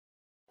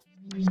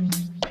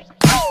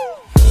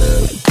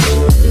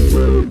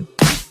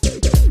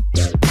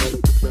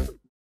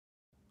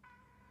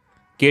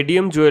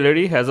KDM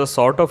Jewellery has a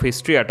sort of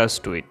history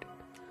attached to it.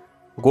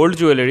 Gold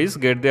jewelleries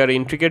get their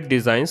intricate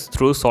designs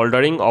through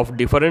soldering of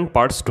different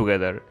parts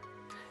together.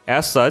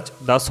 As such,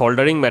 the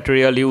soldering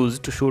material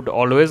used should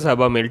always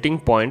have a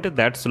melting point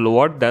that's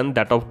lower than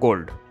that of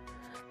gold.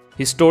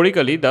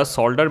 Historically, the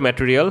solder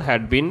material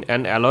had been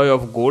an alloy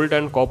of gold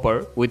and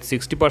copper, with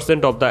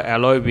 60% of the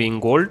alloy being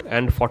gold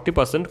and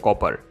 40%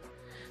 copper.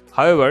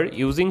 However,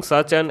 using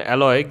such an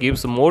alloy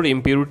gives more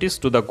impurities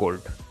to the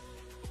gold.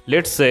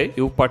 Let's say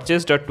you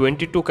purchased a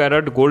 22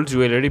 carat gold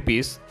jewellery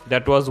piece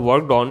that was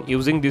worked on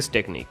using this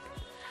technique.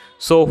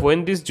 So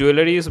when this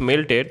jewellery is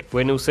melted,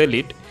 when you sell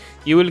it,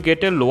 you will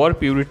get a lower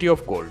purity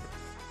of gold.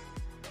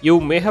 You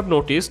may have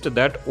noticed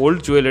that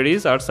old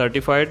jewelleries are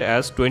certified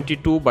as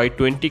 22 by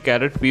 20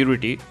 carat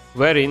purity,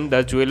 wherein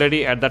the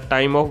jewellery at the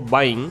time of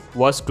buying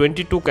was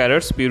 22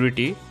 carats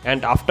purity,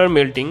 and after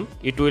melting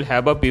it will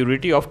have a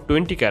purity of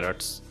 20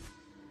 carats.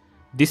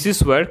 This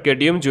is where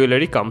KDM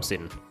Jewellery comes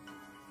in.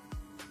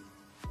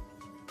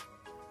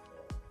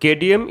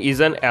 KDM is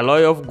an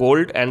alloy of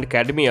gold and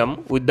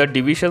cadmium, with the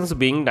divisions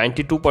being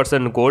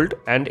 92% gold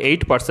and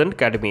 8%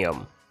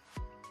 cadmium.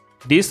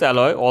 This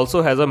alloy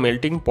also has a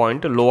melting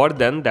point lower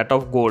than that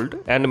of gold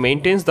and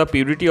maintains the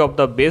purity of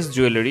the base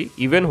jewellery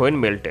even when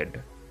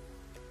melted.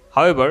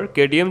 However,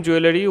 KDM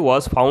jewellery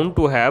was found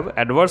to have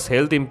adverse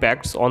health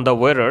impacts on the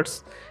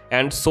wearers,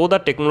 and so the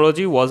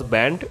technology was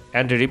banned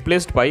and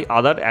replaced by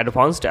other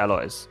advanced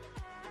alloys.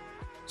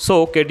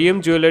 So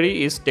KDM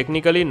jewellery is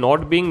technically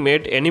not being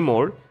made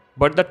anymore,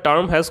 but the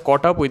term has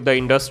caught up with the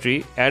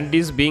industry and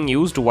is being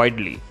used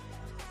widely.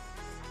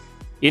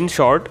 In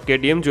short,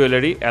 KDM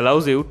Jewellery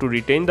allows you to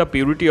retain the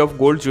purity of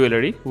gold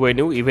jewellery when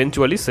you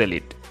eventually sell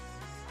it.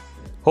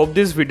 Hope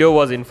this video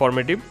was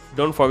informative.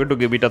 Don't forget to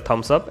give it a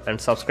thumbs up and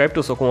subscribe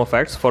to Sokumo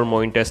Facts for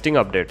more interesting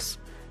updates.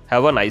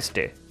 Have a nice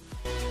day.